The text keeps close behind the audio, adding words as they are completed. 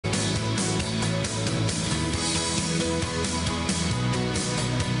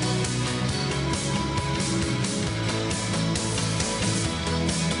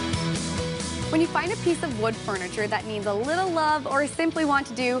find a piece of wood furniture that needs a little love or simply want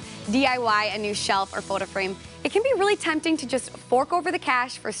to do DIY a new shelf or photo frame, it can be really tempting to just fork over the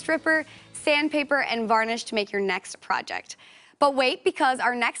cash for stripper, sandpaper, and varnish to make your next project. But wait, because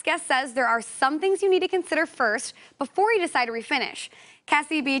our next guest says there are some things you need to consider first before you decide to refinish.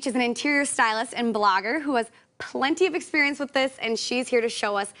 Cassie Beach is an interior stylist and blogger who has plenty of experience with this, and she's here to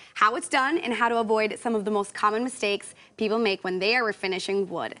show us how it's done and how to avoid some of the most common mistakes people make when they are refinishing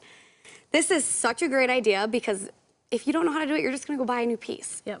wood. This is such a great idea because if you don't know how to do it, you're just going to go buy a new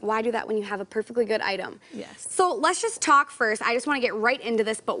piece. Yep. Why do that when you have a perfectly good item? Yes. So let's just talk first. I just want to get right into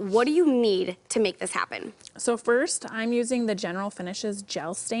this, but what do you need to make this happen? So first, I'm using the General Finishes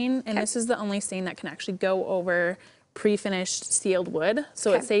gel stain, and this is the only stain that can actually go over pre-finished sealed wood.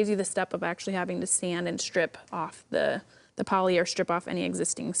 So it saves you the step of actually having to sand and strip off the poly or strip off any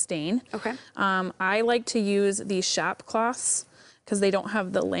existing stain. Okay. I like to use these shop cloths because they don't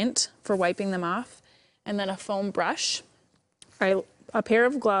have the lint for wiping them off, and then a foam brush, a pair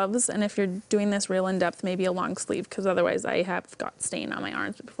of gloves, and if you're doing this real in-depth, maybe a long sleeve, because otherwise I have got stain on my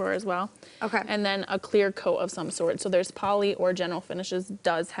arms before as well. Okay. And then a clear coat of some sort. So there's Poly or General Finishes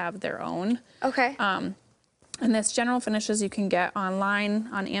does have their own. Okay. And this General Finishes you can get online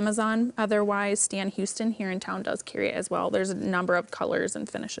on Amazon. Otherwise, Stan Houston here in town does carry it as well. There's a number of colors and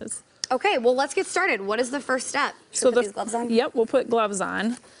finishes. Okay, well, let's get started. What is the first step? Should we put these gloves on? Yep, we'll put gloves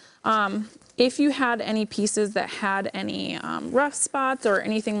on. If you had any pieces that had any rough spots or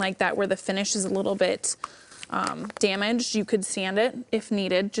anything like that where the finish is a little bit damaged, you could sand it if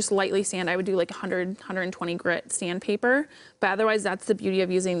needed. Just lightly sand. I would do like 100, 120 grit sandpaper. But otherwise, that's the beauty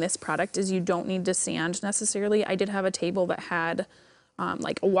of using this product is you don't need to sand necessarily. I did have a table that had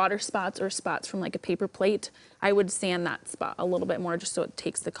like water spots or spots from like a paper plate. I would sand that spot a little bit more just so it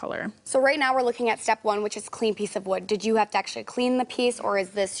takes the color. So right now we're looking at step one, which is clean piece of wood. Did you have to actually clean the piece, or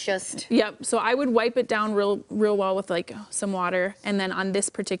is this just? Yep, so I would wipe it down real well with like some water, and then on this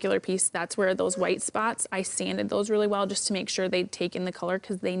particular piece, that's where those white spots, I sanded those really well just to make sure they'd take in the color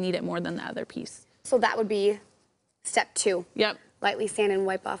because they need it more than the other piece. So that would be step two. Yep. Lightly sand and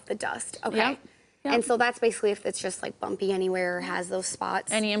wipe off the dust. Okay. Yep. Yep. And so that's basically if it's just like bumpy anywhere or has those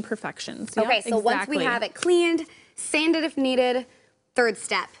spots. Any imperfections. Yep, okay, so once we have it cleaned, sanded if needed, third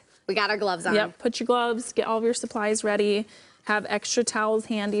step, we got our gloves on. Yep, put your gloves, get all of your supplies ready, have extra towels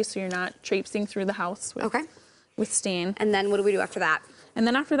handy so you're not traipsing through the house with stain. And then what do we do after that? And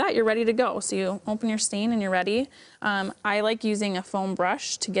then after that, you're ready to go. So you open your stain and you're ready. I like using a foam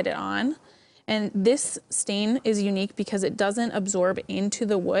brush to get it on. And this stain is unique because it doesn't absorb into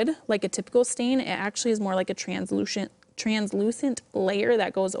the wood like a typical stain. It actually is more like a translucent layer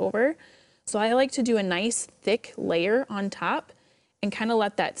that goes over. So I like to do a nice thick layer on top and kind of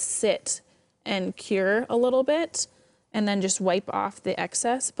let that sit and cure a little bit and then just wipe off the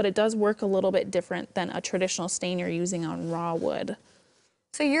excess. But it does work a little bit different than a traditional stain you're using on raw wood.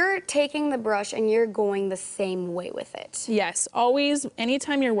 So you're taking the brush and you're going the same way with it? Yes, always,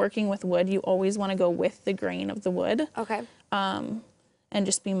 anytime you're working with wood, you always want to go with the grain of the wood. Okay. And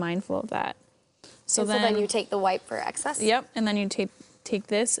just be mindful of that. So then you take the wipe for excess? Yep, and then you take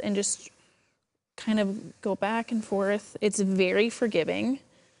this and just kind of go back and forth. It's very forgiving.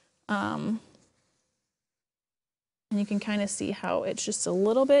 And you can kind of see how it's just a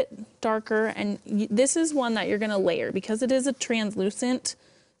little bit darker. And this is one that you're going to layer because it is a translucent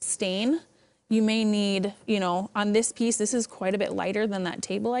stain. You may need, you know, on this piece, this is quite a bit lighter than that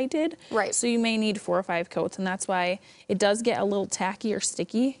table I did. Right. So you may need 4 or 5 coats, and that's why it does get a little tacky or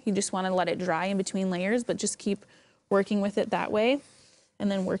sticky. You just want to let it dry in between layers, but just keep working with it that way and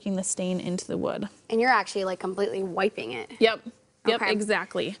then working the stain into the wood. And you're actually like completely wiping it. Yep. Yep, okay.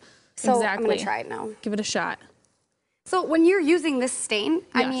 Exactly. So I'm going to try it now. Give it a shot. So when you're using this stain,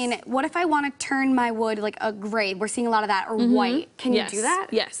 I mean, what if I want to turn my wood like a gray? We're seeing a lot of that, or white. Can you do that?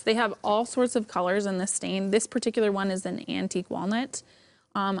 Yes, they have all sorts of colors in this stain. This particular one is an antique walnut.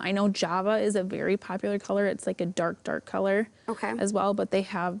 I know Java is a very popular color. It's like a dark color as well, but they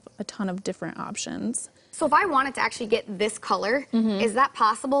have a ton of different options. So if I wanted to actually get this color, is that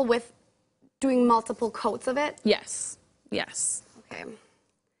possible with doing multiple coats of it? Yes, yes. Okay.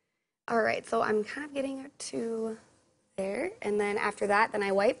 All right, so I'm kind of getting it to there, and then after that, then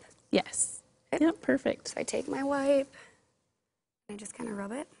I wipe? Yes. Yep, perfect. So I take my wipe, and I just kind of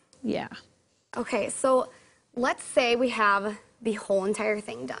rub it? Yeah. Okay, so let's say we have the whole entire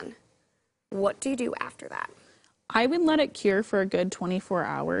thing done. What do you do after that? I would let it cure for a good 24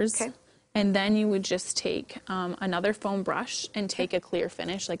 hours. Okay. And then you would just take another foam brush and take a clear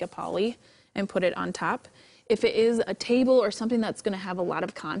finish, like a poly, and put it on top. if it is a table or something that's going to have a lot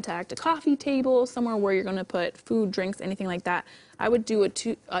of contact, a coffee table, somewhere where you're going to put food, drinks, anything like that, I would do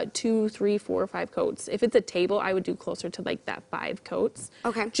two, 3, 4, or 5 coats. If it's a table, I would do closer to like that 5 coats.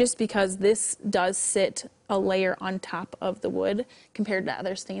 Okay. Just because this does sit a layer on top of the wood compared to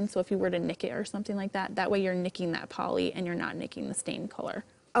other stains. So if you were to nick it or something like that, that way you're nicking that poly and you're not nicking the stain color.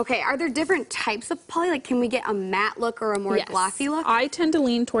 Okay, are there different types of poly? Like, can we get a matte look or a more glossy look? I tend to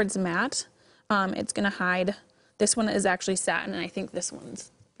lean towards matte. It's going to hide. This one is actually satin, and I think this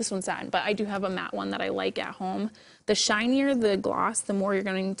one's satin, but I do have a matte one that I like at home. The shinier the gloss, the more you're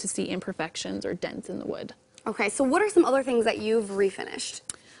going to see imperfections or dents in the wood. Okay, so what are some other things that you've refinished?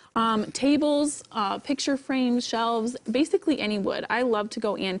 Tables, picture frames, shelves, basically any wood. I love to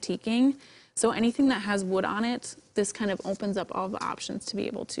go antiquing, so anything that has wood on it, this kind of opens up all the options to be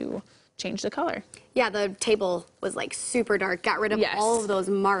able to change the color. Yeah, the table was like super dark, got rid of all of those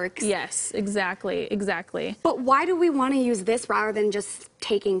marks. Yes, exactly, exactly. But why do we want to use this rather than just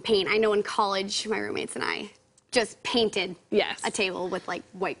taking paint? I know in college, my roommates and I just painted a table with like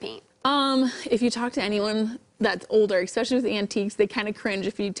white paint. If you talk to anyone that's older, especially with antiques, they kind of cringe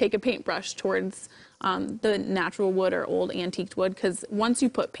if you take a paintbrush towards the natural wood or old antiqued wood, because once you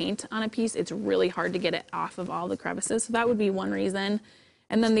put paint on a piece, it's really hard to get it off of all the crevices. So that would be one reason.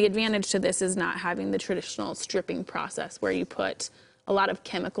 And then the advantage to this is not having the traditional stripping process where you put a lot of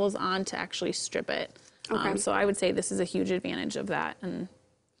chemicals on to actually strip it. Okay. So I would say this is a huge advantage of that and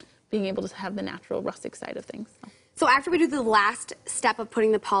being able to have the natural rustic side of things. So after we do the last step of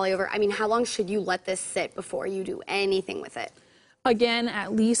putting the poly over, I mean, how long should you let this sit before you do anything with it? Again,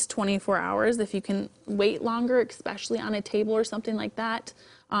 at least 24 hours. If you can wait longer, especially on a table or something like that,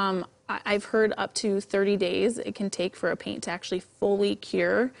 I've heard up to 30 days it can take for a paint to actually fully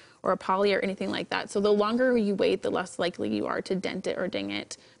cure, or a poly or anything like that. So the longer you wait, the less likely you are to dent it or ding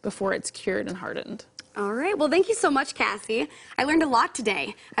it before it's cured and hardened. All right. Well, thank you so much, Cassie. I learned a lot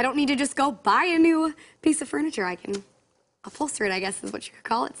today. I don't need to just go buy a new piece of furniture. I can upholster it, I guess is what you could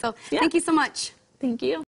call it. So thank you so much. Thank you.